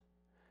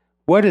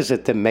What is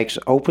it that makes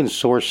open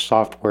source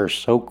software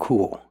so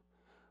cool?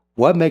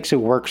 What makes it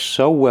work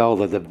so well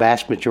that the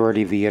vast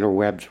majority of the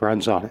interwebs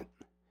runs on it?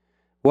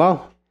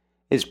 Well,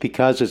 it's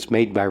because it's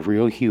made by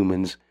real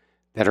humans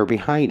that are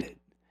behind it.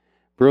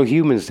 Real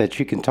humans that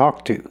you can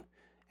talk to.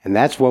 And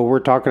that's what we're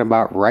talking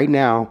about right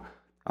now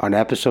on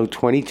episode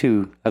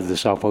 22 of the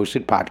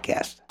Self-Hosted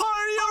Podcast.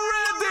 Are you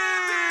ready?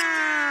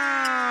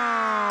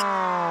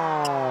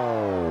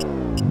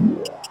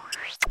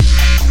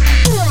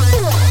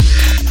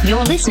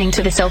 You're listening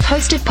to the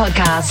Self-Hosted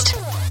Podcast,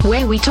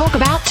 where we talk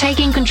about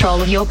taking control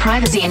of your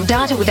privacy and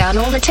data without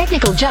all the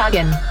technical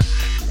jargon.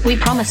 We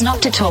promise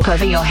not to talk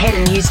over your head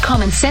and use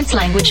common sense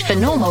language for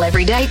normal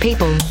everyday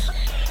people.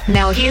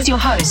 Now here's your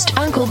host,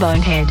 Uncle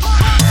Bonehead.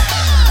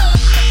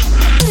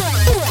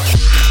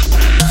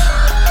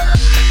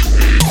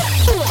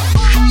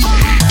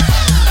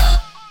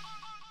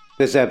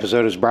 This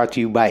episode is brought to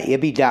you by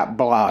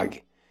Ibby.blog.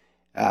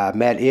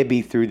 Met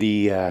Ibby through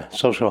the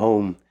Social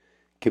Home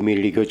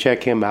community. Go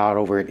check him out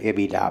over at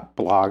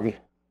Ibby.blog.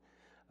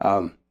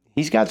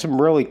 He's got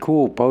some really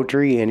cool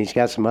poetry and he's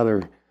got some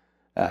other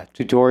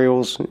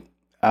tutorials.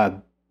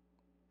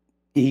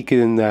 You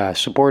can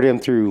support him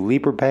through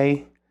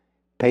LibrePay,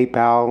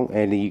 PayPal,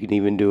 and you can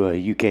even do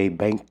a UK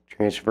bank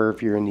transfer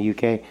if you're in the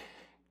UK.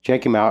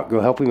 Check him out. Go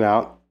help him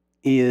out.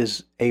 He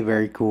is a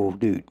very cool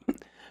dude.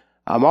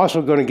 I'm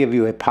also going to give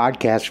you a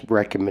podcast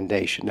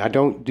recommendation. I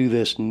don't do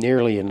this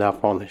nearly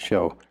enough on the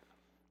show.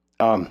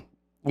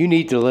 You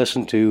need to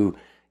listen to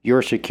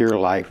Your Secure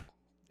Life.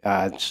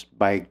 It's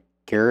by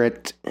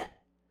Garrett.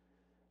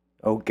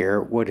 Oh,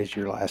 Garrett, what is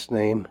your last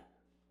name?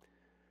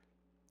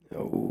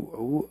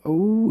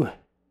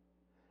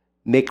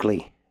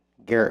 Mickley.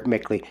 Garrett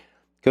Mickley.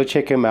 Go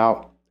check him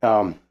out.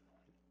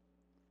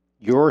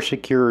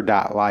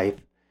 Yoursecure.life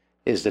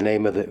is the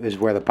name of is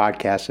where the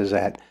podcast is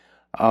at.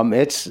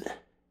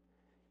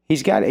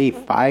 He's got a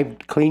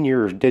clean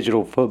your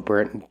digital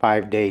footprint in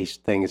 5 days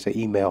thing. It's an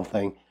email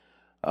thing.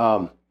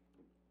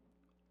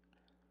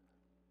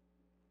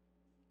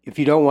 If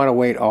you don't want to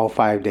wait all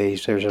 5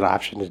 days, there's an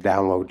option to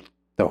download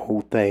the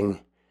whole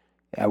thing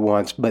at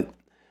once. But,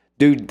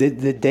 dude,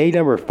 the day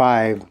number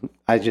 5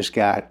 I just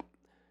got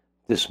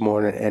this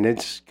morning, and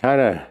it's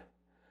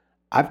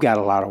I've got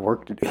a lot of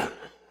work to do.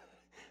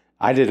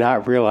 I did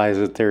not realize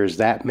that there's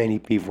that many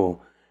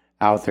people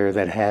out there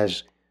that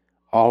has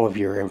all of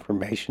your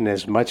information,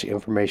 as much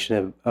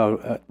information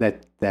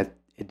that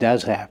it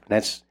does have. And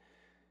that's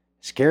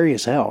scary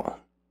as hell.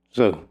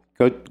 So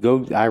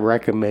go. I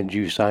recommend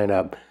you sign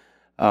up.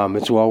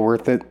 It's well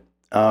worth it.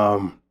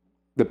 The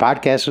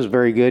podcast is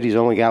very good. He's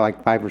only got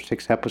like 5 or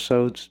 6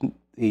 episodes.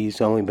 He's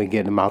only been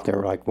getting them out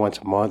there like once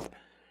a month.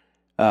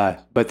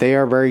 But they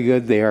are very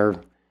good. They are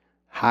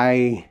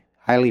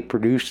highly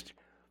produced.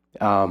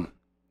 Lot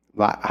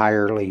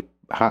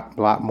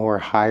more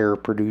higher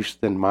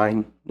produced than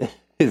mine.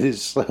 It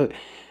is.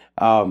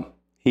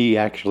 He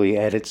actually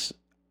edits.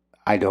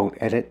 I don't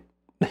edit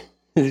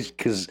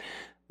because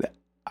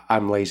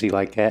I'm lazy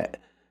like that.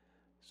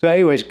 So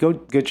anyways, go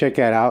check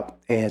that out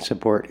and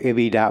support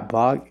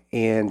Ibby.blog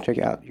and check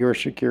out Your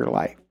Secure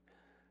Life.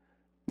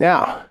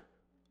 Now,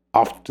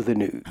 off to the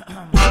news.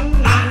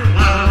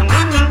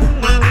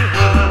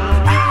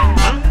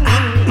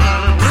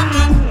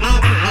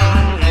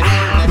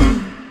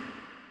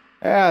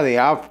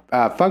 The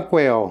Funk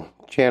Whale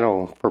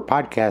channel for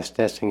podcast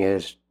testing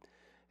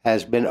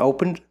has been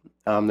opened.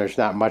 There's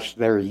not much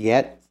there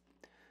yet.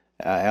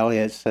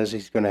 Elliot says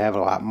he's going to have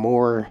a lot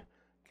more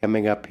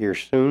coming up here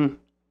soon,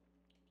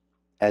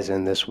 as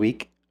in this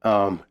week.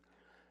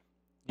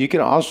 You can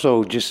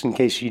also, just in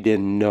case you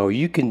didn't know,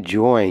 you can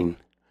join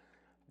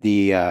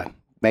the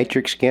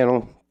Matrix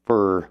channel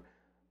for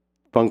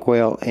Funk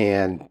Whale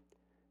and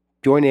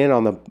join in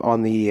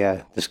on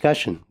the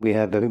discussion. We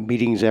have the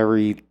meetings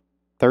every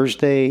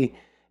Thursday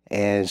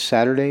and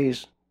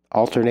Saturdays,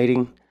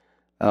 alternating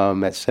at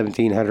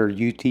 1700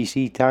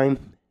 UTC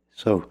time.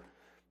 So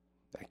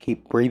I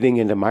keep breathing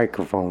into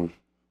microphone.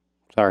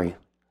 Sorry,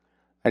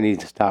 I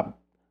need to stop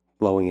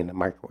blowing in the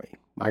microwave.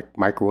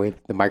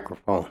 Microwave the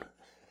microphone.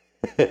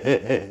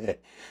 But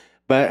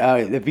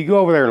if you go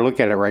over there and look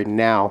at it right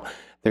now,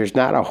 there's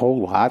not a whole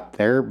lot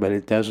there, but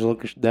it does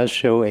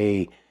show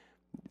a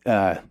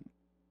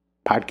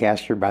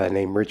podcaster by the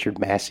name Richard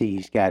Massey.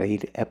 He's got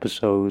 8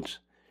 episodes,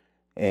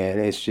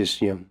 and it's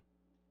just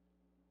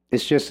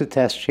it's just a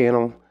test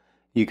channel.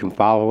 You can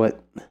follow it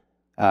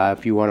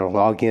if you want to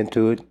log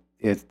into it.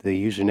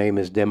 The username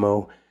is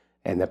demo,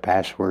 and the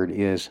password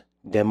is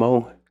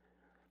demo.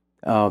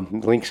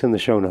 Links in the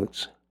show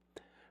notes.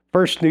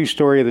 First news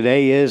story of the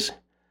day is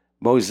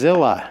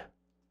Mozilla,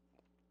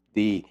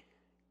 the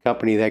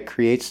company that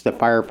creates the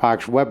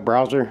Firefox web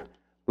browser,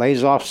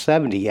 lays off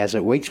 70 as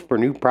it waits for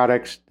new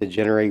products to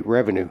generate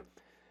revenue.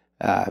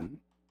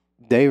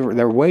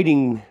 They're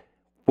waiting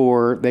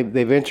for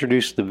they've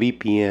introduced the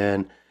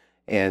VPN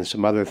and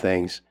some other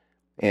things,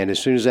 and as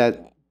soon as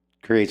that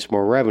creates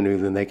more revenue,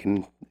 then they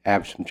can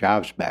have some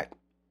jobs back.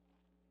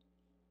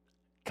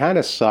 Kind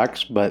of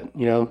sucks, but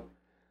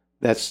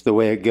that's the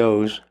way it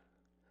goes.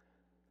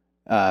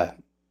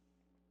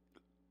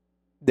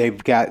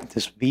 they've got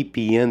this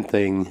VPN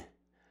thing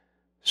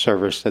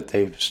service that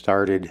they've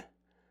started,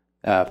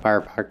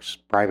 Firefox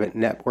Private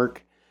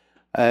Network.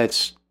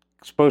 It's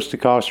supposed to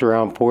cost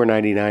around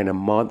 $4.99 a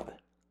month.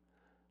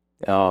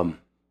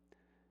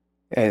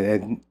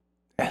 And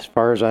as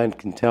far as I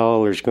can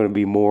tell, there's going to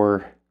be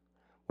more.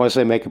 Once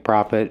they make a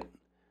profit,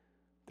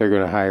 they're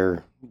going to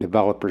hire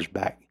developers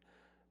back.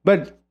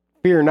 But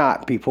fear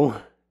not, people.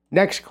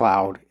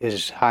 Nextcloud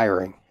is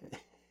hiring.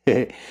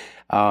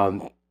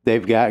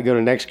 They've got go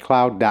to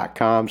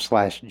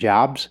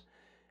nextcloud.com/jobs,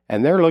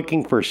 and they're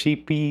looking for C++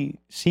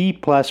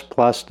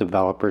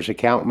 developers,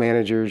 account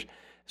managers,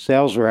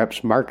 sales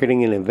reps,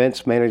 marketing and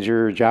events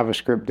manager,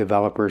 JavaScript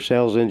developer,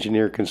 sales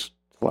engineer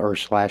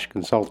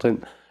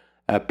 /consultant,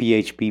 a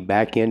PHP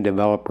backend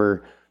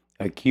developer,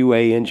 a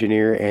QA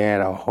engineer,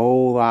 and a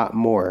whole lot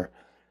more.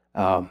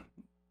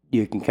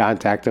 You can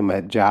contact them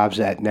at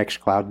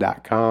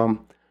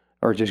jobs@nextcloud.com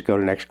or just go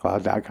to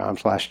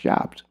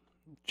nextcloud.com/jobs.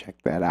 Check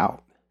that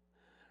out.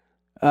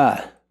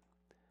 I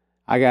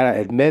gotta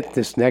admit,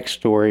 this next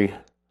story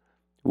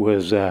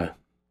was brought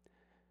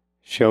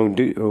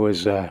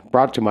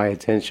to my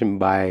attention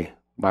by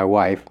my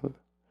wife,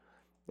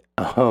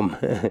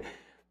 and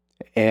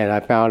I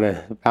found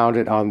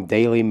it on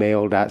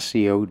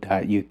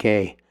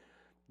dailymail.co.uk.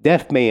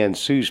 Deaf man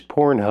sues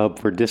Pornhub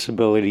for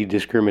disability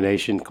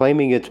discrimination,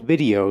 claiming its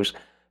videos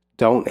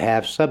don't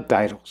have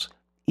subtitles,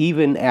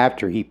 even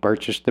after he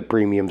purchased the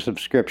premium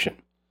subscription.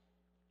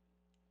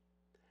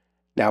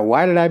 Now,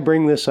 why did I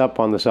bring this up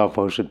on the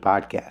Self-Hosted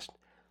Podcast?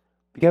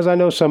 Because I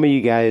know some of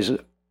you guys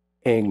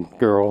and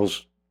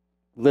girls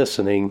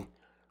listening,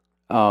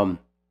 you're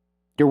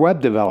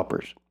web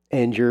developers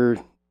and you're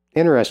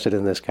interested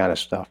in this kind of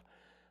stuff.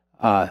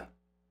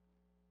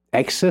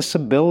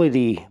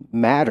 Accessibility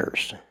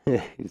matters.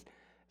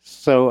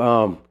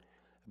 So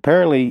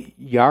apparently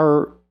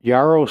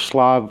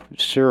Yaroslav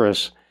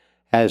Suris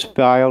has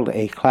filed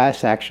a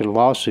class action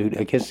lawsuit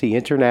against the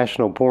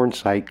international porn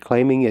site,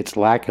 claiming its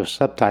lack of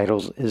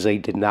subtitles is a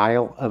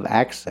denial of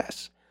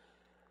access.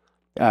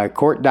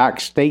 Court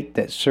docs state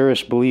that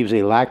Suris believes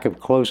a lack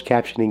of closed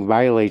captioning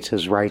violates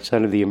his rights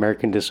under the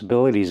American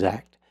Disabilities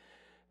Act.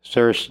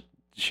 Suris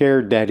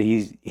shared that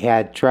he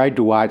had tried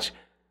to watch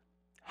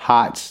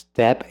Hot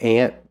Step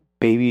Aunt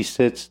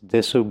Babysits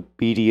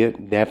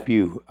Disobedient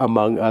Nephew,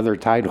 among other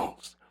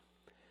titles.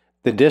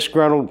 The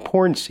disgruntled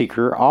porn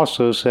seeker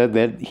also said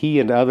that he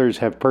and others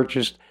have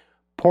purchased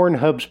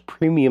Pornhub's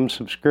premium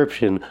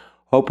subscription,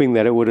 hoping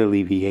that it would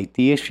alleviate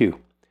the issue.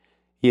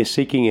 He is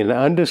seeking an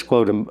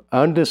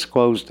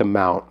undisclosed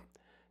amount.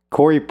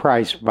 Corey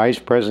Price, vice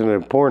president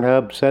of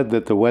Pornhub, said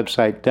that the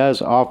website does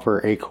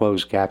offer a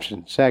closed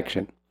caption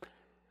section.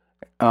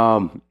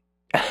 I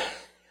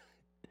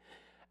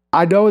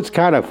know it's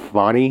kind of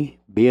funny,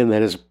 being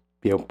that it's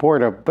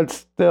Pornhub, but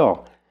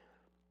still,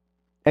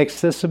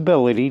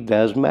 accessibility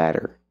does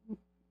matter.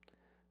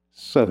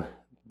 So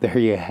there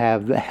you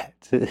have that.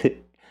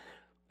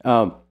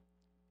 To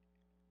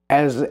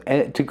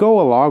go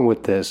along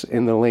with this,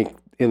 in the link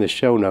in the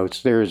show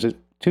notes, there's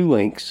 2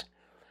 links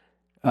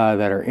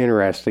that are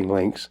interesting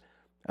links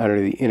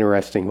under the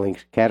interesting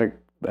links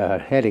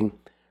heading.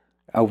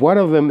 One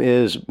of them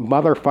is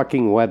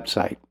motherfucking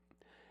website.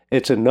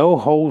 It's a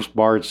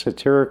no-holds-barred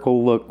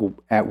satirical look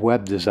at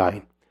web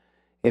design.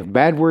 If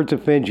bad words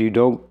offend you,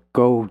 don't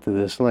go to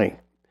this link.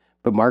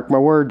 But mark my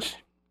words,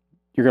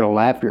 you're going to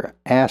laugh your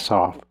ass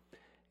off.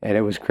 And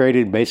it was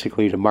created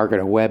basically to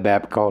market a web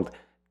app called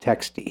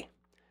Texty.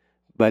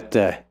 But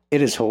it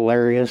is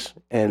hilarious,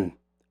 and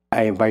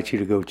I invite you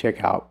to go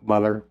check out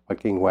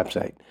motherfucking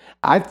website.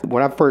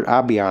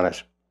 I'll be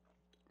honest,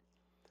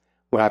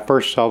 when I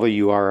first saw the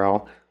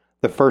URL,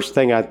 the first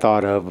thing I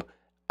thought of,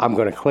 I'm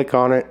going to click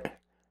on it,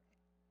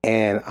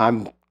 and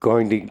I'm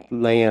going to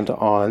land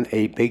on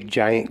a big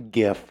giant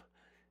GIF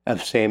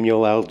of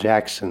Samuel L.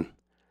 Jackson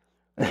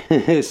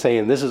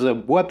saying, "This is a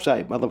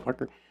website,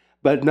 motherfucker."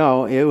 But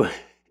no,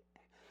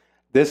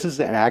 this is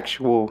an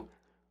actual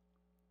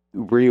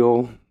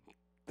real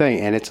thing,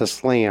 and it's a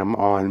slam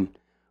on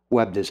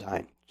web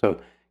design.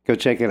 So go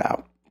check it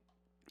out.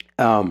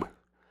 I'll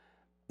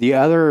go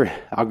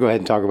ahead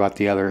and talk about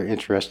the other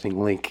interesting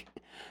link.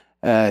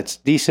 It's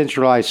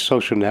Decentralized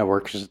Social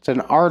Networks. It's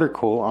an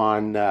article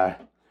on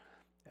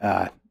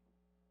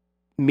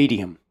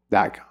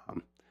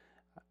Medium.com.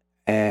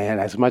 And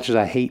as much as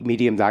I hate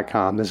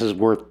Medium.com, this is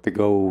worth to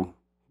go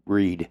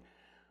read.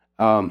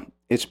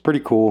 It's pretty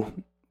cool.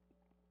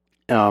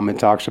 It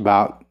talks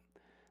about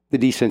the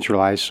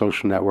decentralized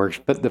social networks,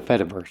 but the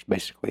Fediverse,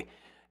 basically.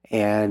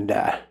 And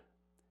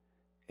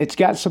it's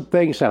got some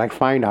things that I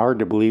find hard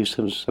to believe,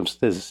 some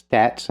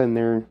stats in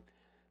there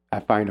I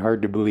find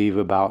hard to believe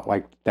about,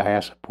 like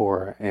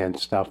diaspora and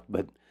stuff,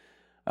 but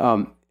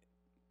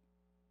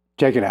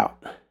check it out.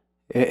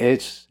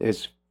 It's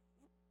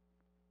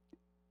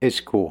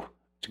cool.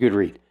 It's a good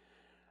read.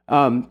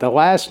 The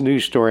last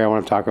news story I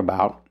want to talk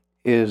about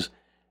is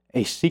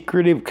a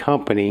secretive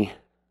company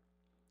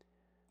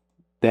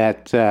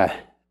that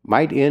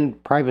might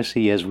end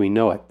privacy as we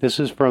know it. This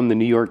is from the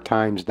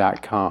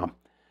NewYorkTimes.com.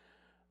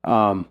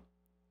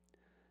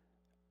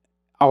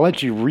 I'll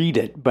let you read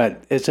it,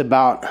 but it's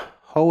about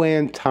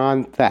Hoan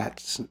Ton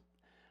That.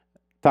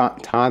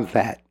 Ton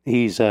That.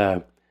 He's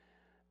a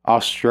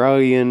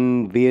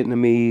Australian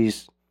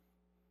Vietnamese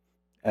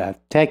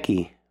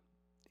techie,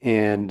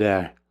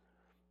 and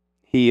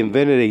he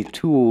invented a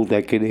tool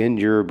that could end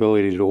your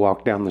ability to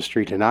walk down the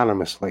street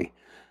anonymously.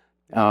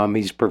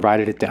 He's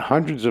provided it to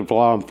hundreds of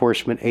law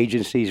enforcement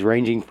agencies,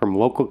 ranging from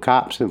local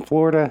cops in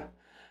Florida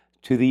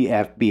to the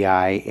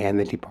FBI and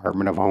the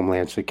Department of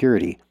Homeland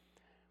Security.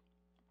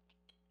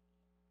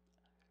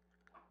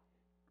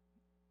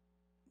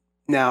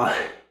 Now,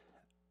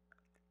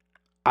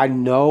 I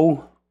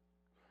know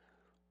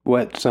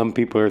what some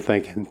people are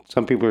thinking.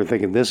 Some people are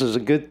thinking this is a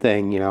good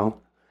thing, If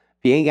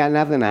you ain't got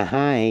nothing to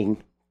hide,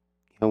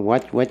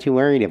 what you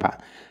worried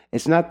about?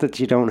 It's not that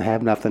you don't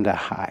have nothing to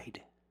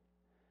hide.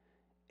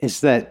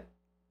 It's that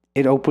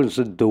it opens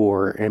the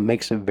door and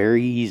makes it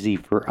very easy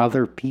for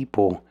other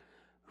people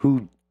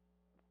who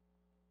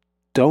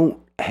don't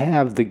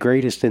have the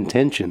greatest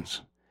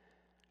intentions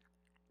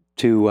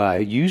to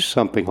use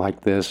something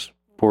like this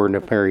for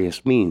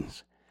nefarious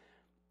means.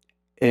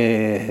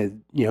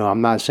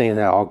 I'm not saying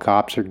that all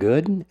cops are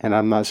good, and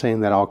I'm not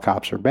saying that all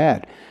cops are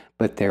bad,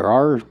 but there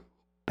are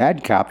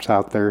bad cops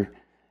out there,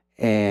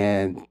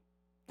 and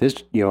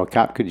this, a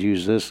cop could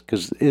use this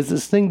because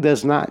this thing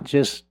does not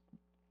just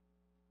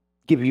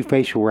give you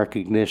facial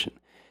recognition.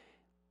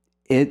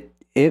 It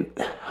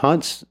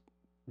hunts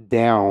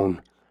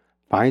down,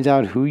 finds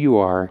out who you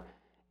are,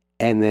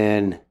 and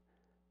then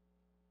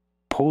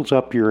pulls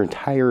up your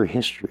entire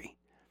history.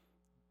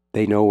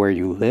 They know where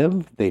you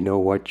live. They know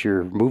what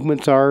your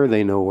movements are.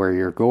 They know where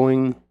you're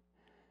going.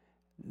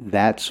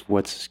 That's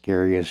what's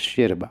scariest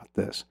shit about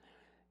this.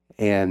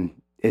 And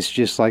it's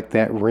just like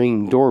that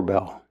Ring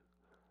doorbell.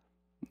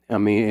 I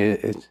mean,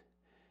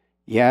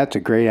 it's a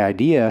great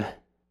idea.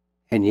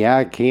 And yeah,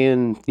 it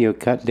can,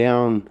 cut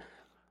down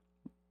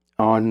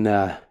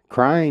on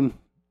crime.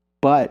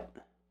 But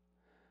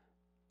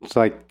it's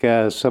like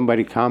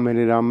somebody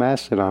commented on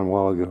Mastodon a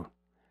while ago.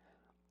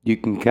 You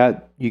can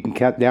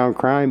cut down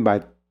crime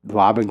by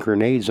lobbing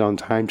grenades on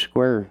Times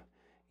Square.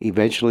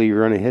 Eventually,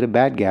 you're going to hit a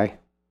bad guy.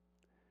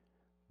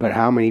 But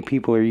how many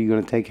people are you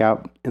going to take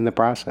out in the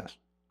process?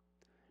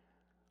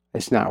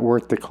 It's not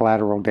worth the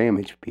collateral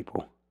damage,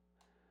 people.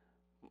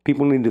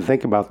 People need to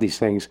think about these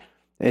things.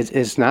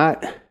 It's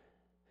not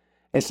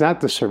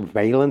the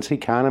surveillance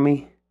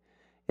economy.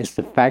 It's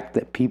the fact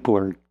that people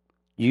are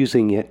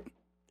using it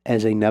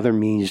as another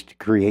means to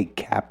create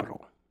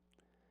capital.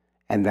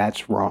 And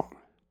that's wrong.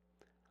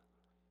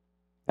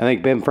 I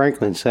think Ben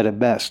Franklin said it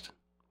best.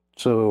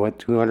 So,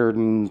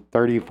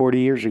 230, 40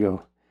 years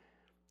ago?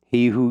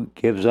 He who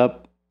gives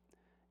up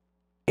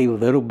a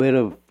little bit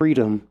of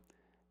freedom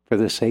for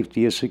the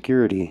safety of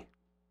security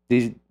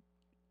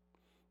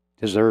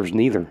deserves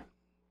neither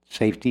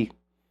safety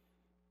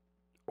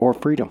or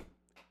freedom.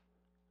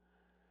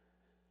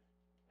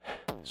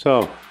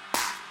 So,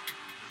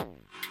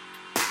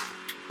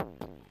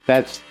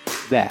 that's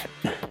that.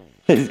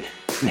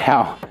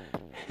 Now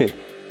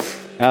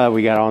that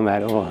we got on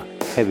that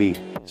heavy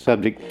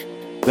subject,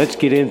 let's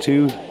get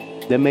into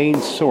the main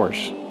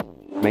source.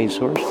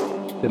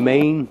 The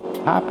main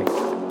topic.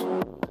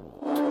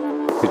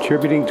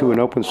 Contributing to an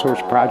open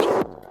source project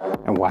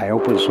and why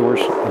open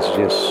source is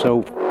just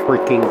so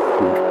freaking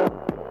cool.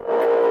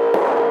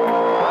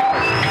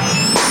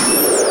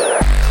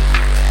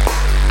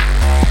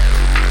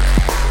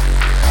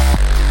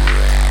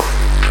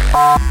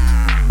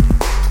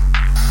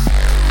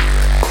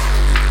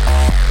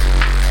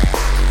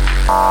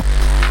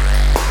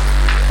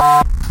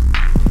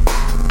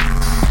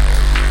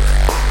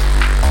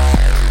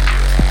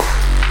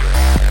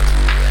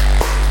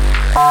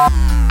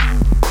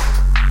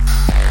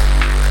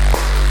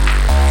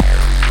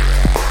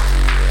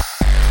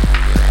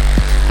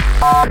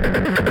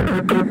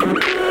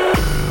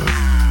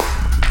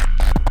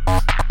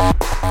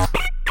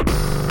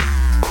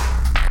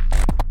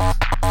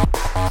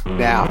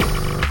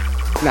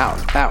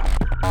 Now,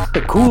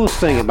 the coolest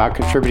thing about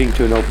contributing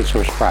to an open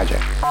source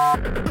project,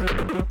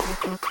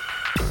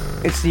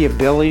 it's the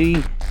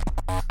ability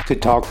to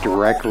talk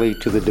directly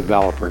to the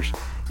developers.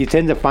 You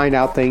tend to find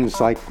out things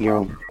like,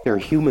 they're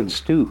humans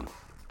too.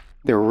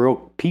 They're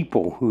real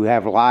people who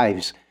have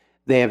lives.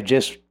 They have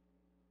just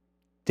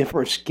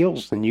different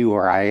skills than you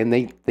or I, and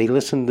they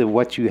listen to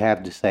what you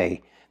have to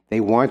say. They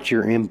want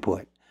your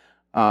input.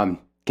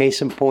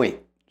 Case in point,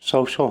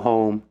 Social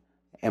Home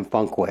and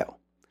Funkwhale.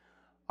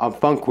 On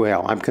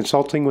Funkwhale, I'm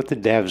consulting with the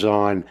devs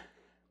on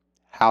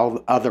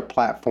how other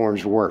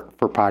platforms work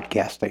for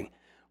podcasting,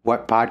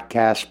 what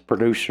podcast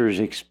producers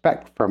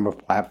expect from a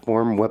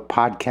platform, what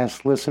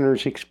podcast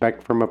listeners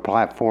expect from a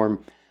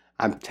platform.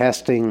 I'm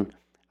testing,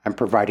 I'm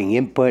providing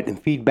input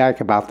and feedback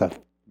about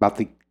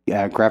the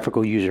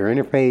graphical user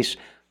interface.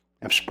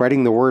 I'm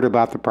spreading the word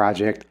about the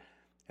project,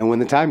 and when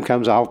the time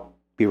comes, I'll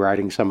be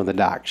writing some of the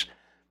docs.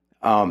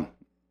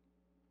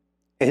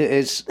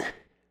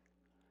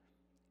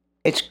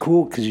 It's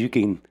cool because you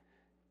can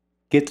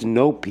get to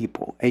know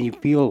people and you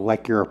feel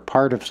like you're a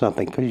part of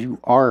something because you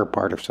are a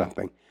part of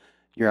something.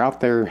 You're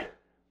out there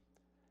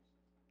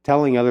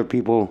telling other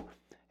people,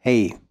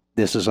 hey,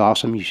 this is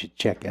awesome, you should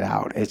check it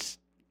out. It's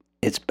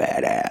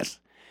badass.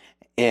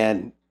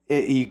 And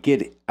you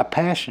get a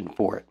passion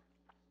for it.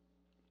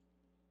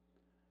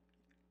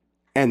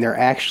 And they're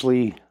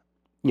actually,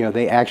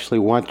 they actually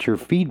want your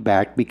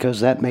feedback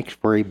because that makes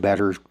for a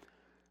better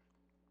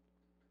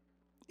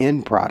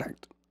end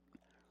product.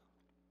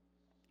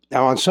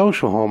 Now on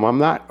Social Home, I'm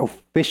not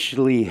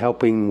officially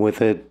helping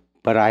with it,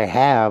 but I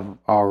have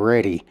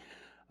already.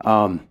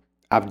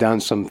 I've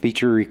done some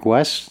feature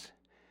requests,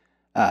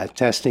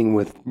 testing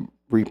with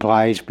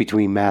replies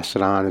between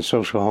Mastodon and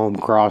Social Home,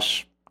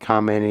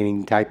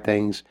 cross-commenting type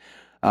things.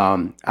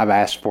 I've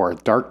asked for a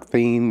dark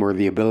theme or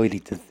the ability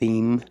to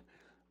theme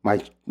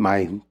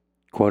my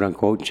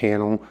quote-unquote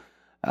channel,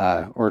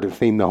 or to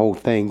theme the whole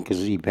thing,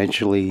 because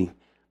eventually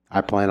I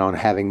plan on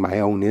having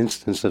my own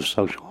instance of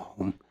Social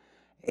Home,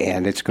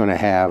 and it's going to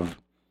have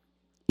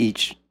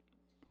each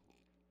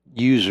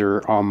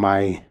user on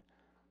my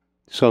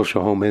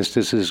Social Home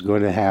instance is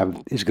going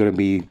to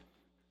be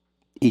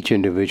each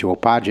individual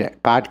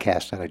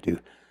podcast that I do.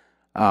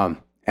 And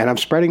I'm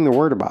spreading the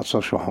word about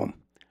Social Home.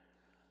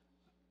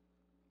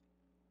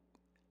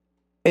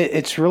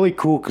 It's really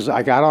cool because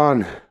I got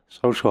on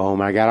Social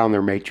Home, I got on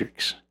their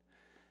Matrix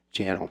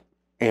channel,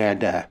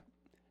 and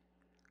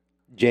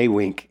Jay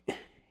Wink,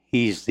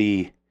 he's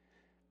the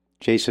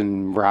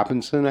Jason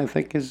Robinson, I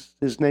think is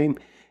his name.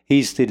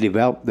 He's the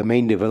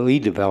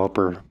lead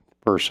developer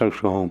for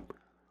Social Home,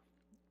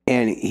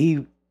 and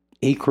he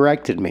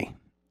corrected me.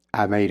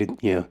 I made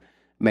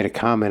a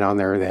comment on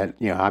there that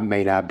I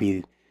may not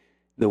be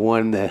the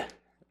one that,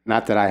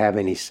 not that I have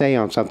any say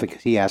on something,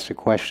 because he asked a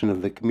question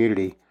of the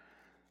community,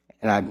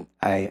 and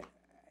I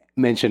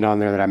mentioned on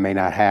there that I may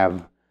not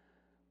have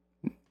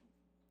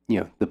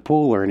the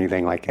pool or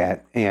anything like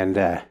that,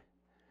 and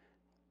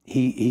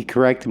he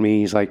corrected me.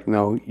 He's like,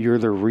 no, you're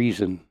the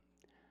reason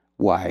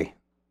why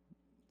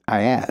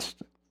I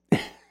asked.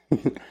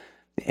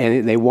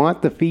 And they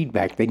want the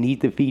feedback. They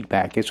need the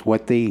feedback.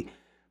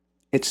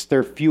 It's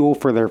their fuel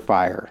for their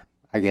fire,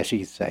 I guess you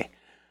could say.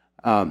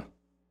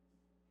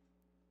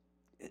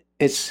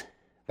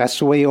 That's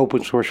the way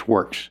open source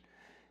works.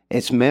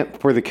 It's meant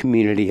for the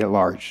community at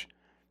large.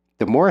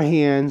 The more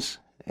hands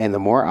and the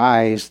more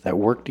eyes that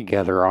work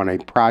together on a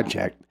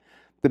project,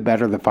 the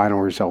better the final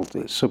result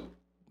is. So,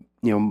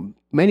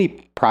 many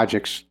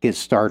projects get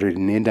started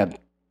and end up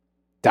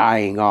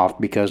dying off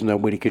because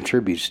nobody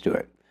contributes to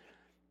it.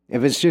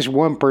 If it's just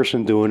one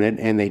person doing it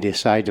and they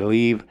decide to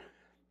leave,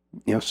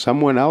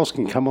 someone else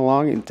can come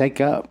along and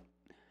take up,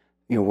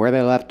 where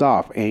they left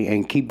off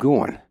and keep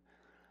going.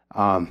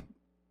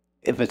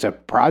 If it's a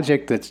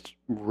project that's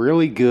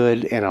really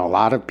good and a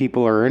lot of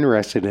people are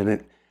interested in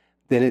it,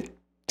 then it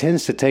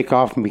tends to take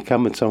off and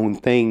become its own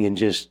thing and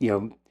just,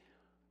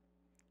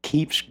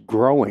 keeps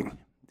growing.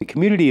 The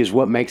community is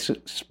what makes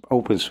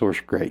open source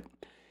great.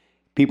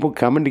 People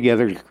coming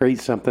together to create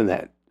something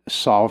that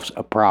solves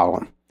a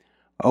problem.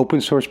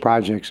 Open source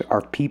projects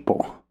are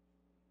people.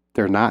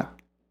 They're not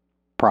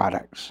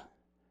products.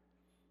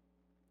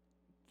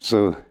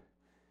 So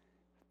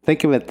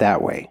think of it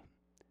that way.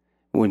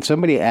 When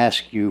somebody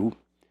asks you,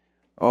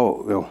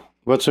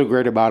 what's so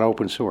great about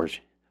open source?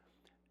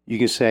 You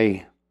can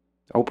say,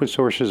 open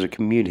source is a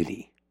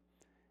community.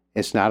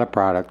 It's not a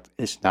product.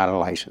 It's not a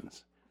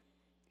license.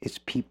 It's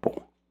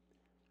people.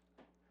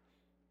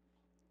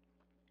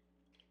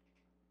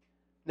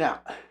 Now,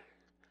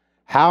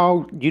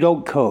 how you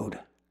don't code,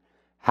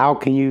 how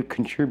can you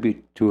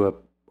contribute to an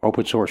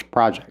open source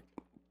project?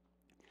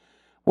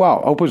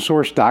 Well,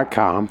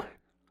 opensource.com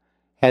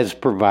has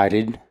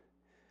provided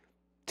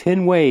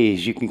 10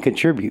 ways you can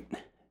contribute.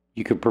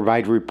 You can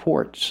provide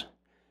reports,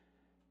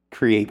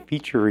 create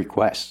feature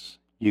requests.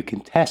 You can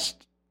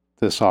test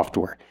the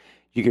software.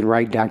 You can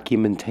write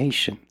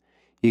documentation.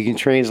 You can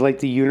translate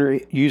the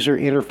user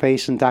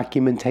interface and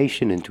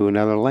documentation into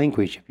another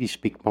language if you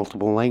speak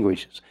multiple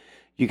languages.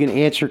 You can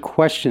answer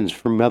questions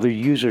from other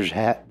users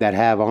that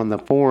have on the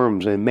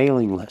forums and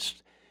mailing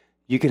lists.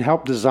 You can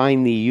help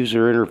design the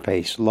user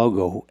interface,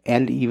 logo,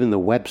 and even the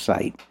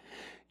website.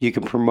 You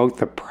can promote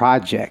the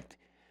project.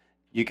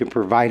 You can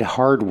provide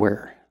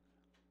hardware.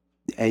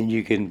 And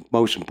you can,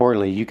 most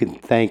importantly, you can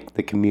thank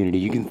the community.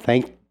 You can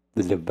thank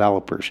the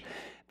developers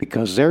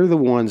because they're the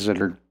ones that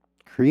are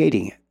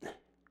creating it.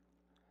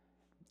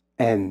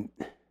 And,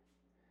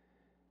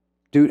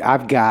 dude,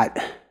 I've got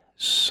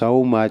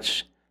so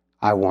much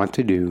I want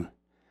to do,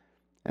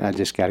 and I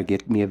just got to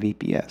get me a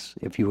VPS.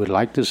 If you would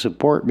like to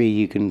support me,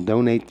 you can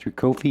donate through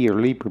Ko-fi or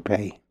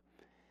LibrePay,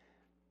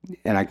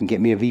 and I can get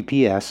me a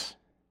VPS.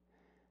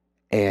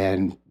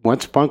 And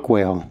once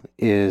Funkwhale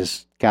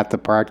is got the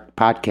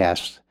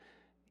podcast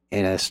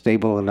in a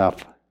stable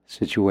enough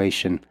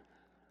situation,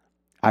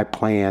 I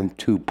plan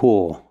to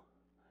pull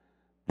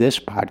this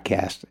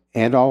podcast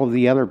and all of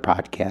the other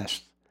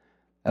podcasts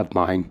of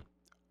mine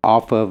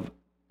off of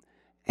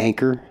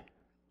Anchor,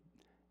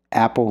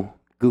 Apple,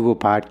 Google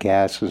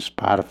Podcasts, and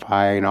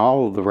Spotify, and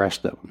all of the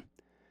rest of them.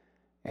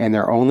 And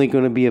they're only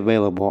going to be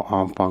available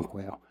on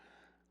Funkwhale.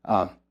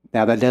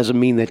 Now, that doesn't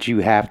mean that you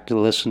have to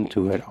listen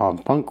to it on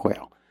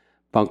Funkwhale.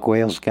 Funk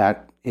Whale's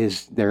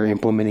they're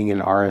implementing an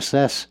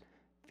RSS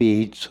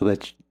feed so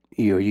that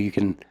you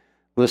can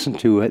listen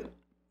to it,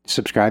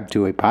 subscribe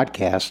to a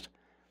podcast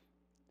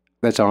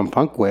that's on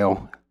Funk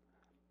Whale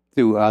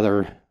through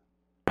other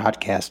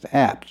podcast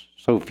apps.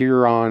 So if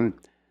you're on,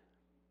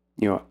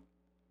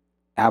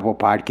 Apple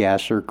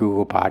Podcasts or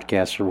Google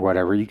Podcasts or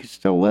whatever, you can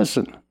still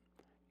listen.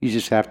 You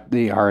just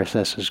the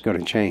RSS is going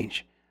to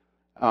change.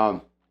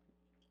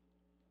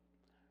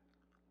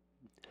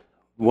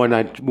 When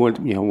I get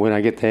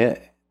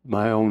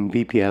my own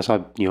VPS,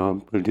 I'm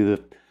going to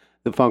do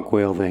the Funk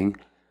Whale thing,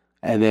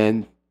 and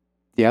then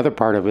the other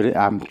part of it,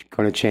 I'm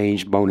going to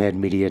change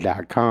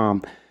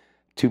boneheadmedia.com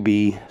to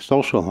be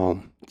Social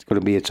Home. It's going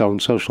to be its own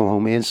Social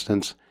Home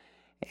instance,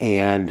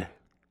 and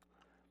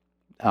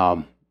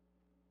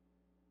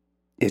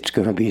it's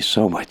going to be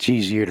so much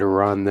easier to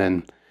run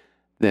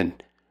than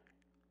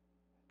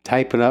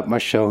typing up my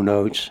show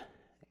notes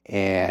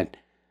and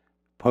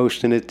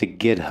posting it to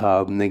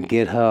GitHub, and then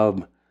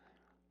GitHub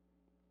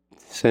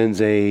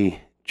sends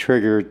a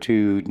trigger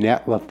to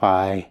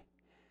Netlify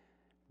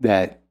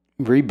that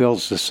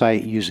rebuilds the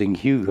site using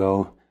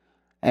Hugo,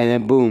 and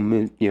then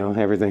boom,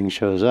 everything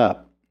shows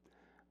up,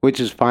 which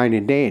is fine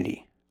and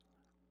dandy.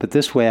 But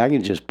this way I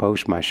can just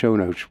post my show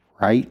notes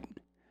right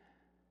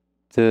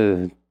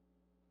to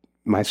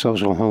my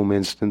Social Home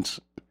instance,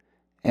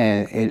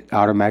 and it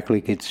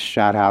automatically gets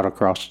shot out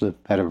across the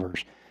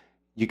Fediverse.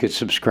 You could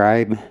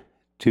subscribe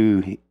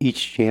to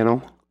each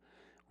channel,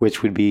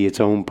 which would be its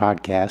own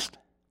podcast,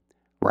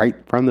 right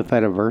from the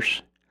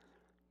Fediverse.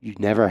 You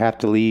never have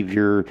to leave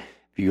if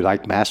you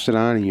like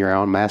Mastodon and you're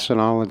on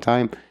Mastodon all the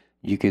time,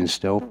 you can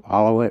still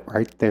follow it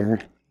right there.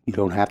 You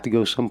don't have to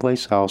go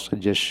someplace else. It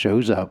just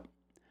shows up.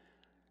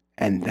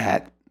 And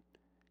that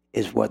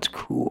is what's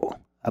cool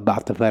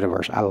about the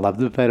Fediverse. I love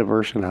the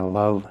Fediverse, and I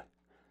love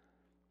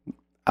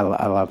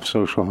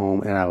Social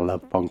Home, and I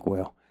love Funk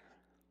Whale.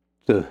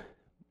 So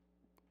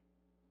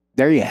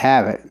there you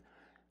have it.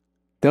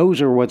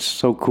 Those are what's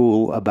so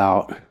cool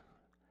about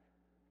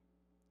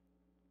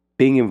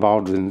being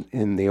involved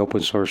in the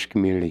open source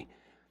community.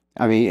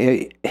 I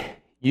mean,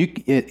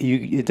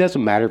 it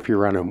doesn't matter if you're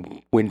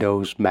running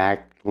Windows,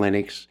 Mac,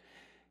 Linux,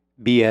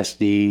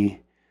 BSD,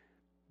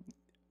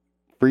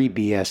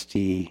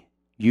 FreeBSD,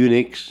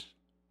 Unix,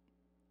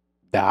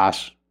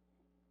 DOS,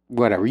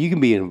 whatever. You can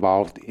be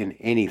involved in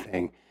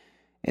anything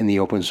in the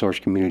open source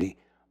community.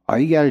 All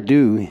you got to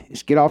do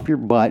is get off your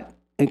butt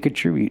and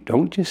contribute.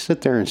 Don't just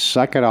sit there and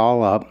suck it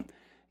all up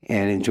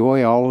and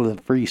enjoy all of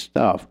the free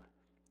stuff.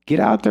 Get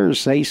out there and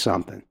say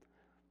something.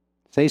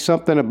 Say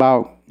something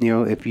about,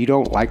 if you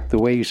don't like the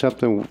way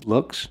something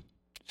looks,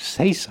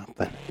 say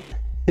something.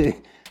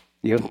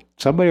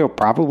 Somebody will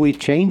probably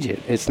change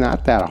it. It's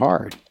not that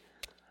hard.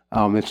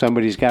 If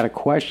somebody's got a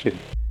question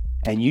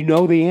and you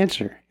know the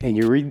answer and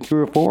you're reading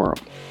through a forum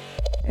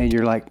and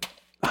you're like,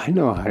 I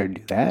know how to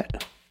do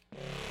that.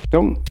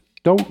 Don't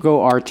go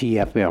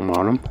RTFM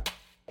on them.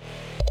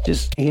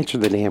 Just answer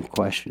the damn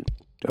question.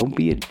 Don't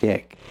be a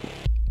dick.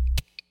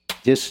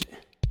 It's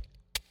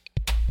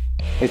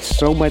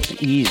so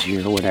much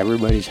easier when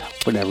everybody's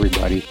helping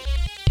everybody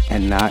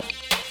and not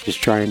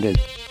just trying to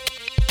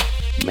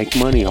make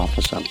money off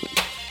of something.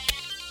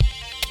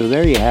 So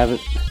there you have it.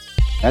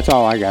 That's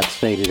all I got to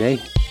say today.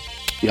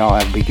 Y'all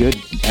have a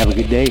good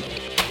day,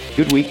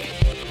 good week.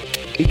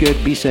 Be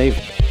good, be safe,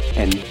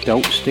 and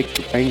don't stick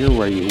your finger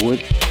where you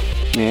would.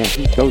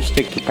 Don't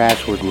stick your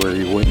password where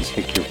you wouldn't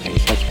stick your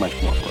face. That's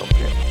much more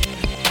appropriate.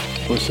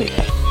 We'll see.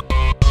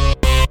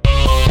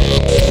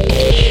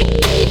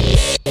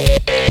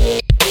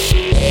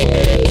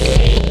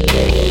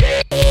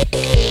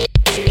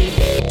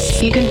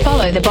 You can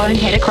follow the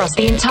Bonehead across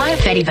the entire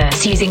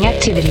Fediverse using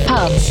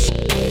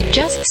ActivityPub.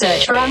 Just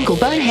search for Uncle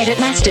Bonehead at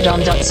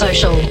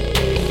mastodon.social.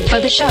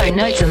 For the show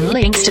notes and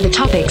links to the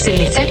topics in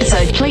this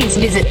episode, please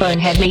visit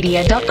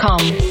boneheadmedia.com.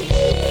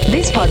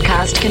 This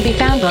podcast can be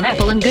found on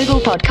Apple and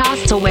Google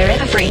Podcasts or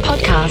wherever free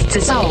podcasts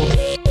are sold.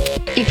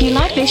 If you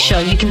like this show,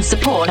 you can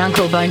support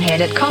Uncle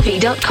Bonehead at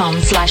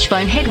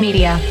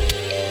coffee.com/boneheadmedia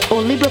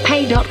or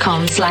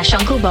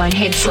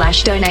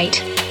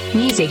liberapay.com/unclebonehead/donate.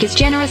 Music is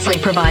generously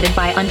provided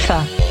by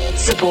Unfa.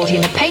 Support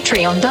him at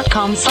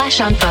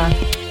patreon.com/Unfa.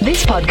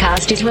 This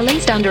podcast is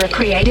released under a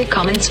Creative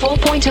Commons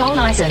 4.0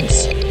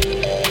 license.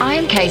 I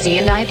am Casey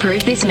and I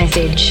approve this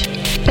message.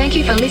 Thank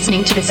you for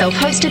listening to the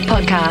self-hosted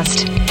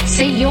podcast.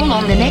 See you all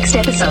on the next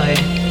episode.